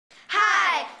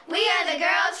We are the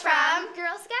girls from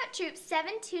Girl Scout Troop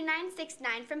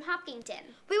 72969 from Hopkinton.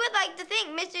 We would like to thank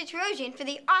Mr. Trojan for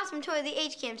the awesome tour of the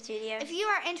HCAM studio. If you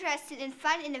are interested in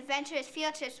fun and adventurous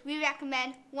field trips, we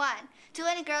recommend 1.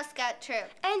 Join a Girl Scout troop.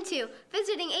 And 2.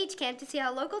 Visiting HCAM to see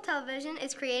how local television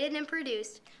is created and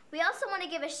produced. We also want to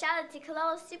give a shout out to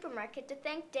Colello's Supermarket to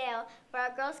thank Dale for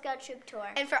our Girl Scout Troop tour.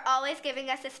 And for always giving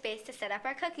us a space to set up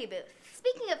our cookie booth.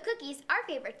 Speaking of cookies, our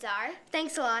favorites are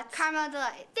Thanks a lot. Caramel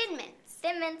Delight. Thin Mints.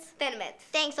 Thin Mints. Thin Mints.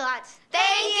 Thanks a lot.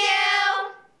 Thank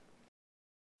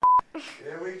you!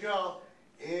 Here we go.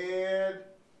 And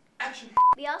action.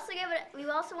 We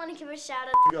also want to give a shout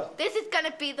out. Go. This is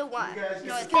gonna be the one. You guys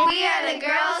get We are the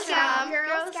girls from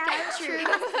Girl Scout Troop.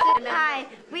 Hi,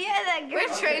 we are the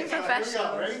girls. We're trained Here we professionals.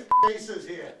 go. Ready? Faces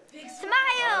here. Smile!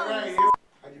 All right, here.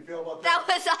 How'd you feel about that?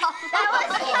 That was all.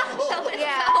 That was all.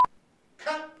 Yeah.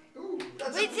 Cut. Ooh,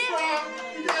 that's We a did flop.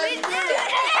 it. You guys We did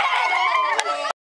it.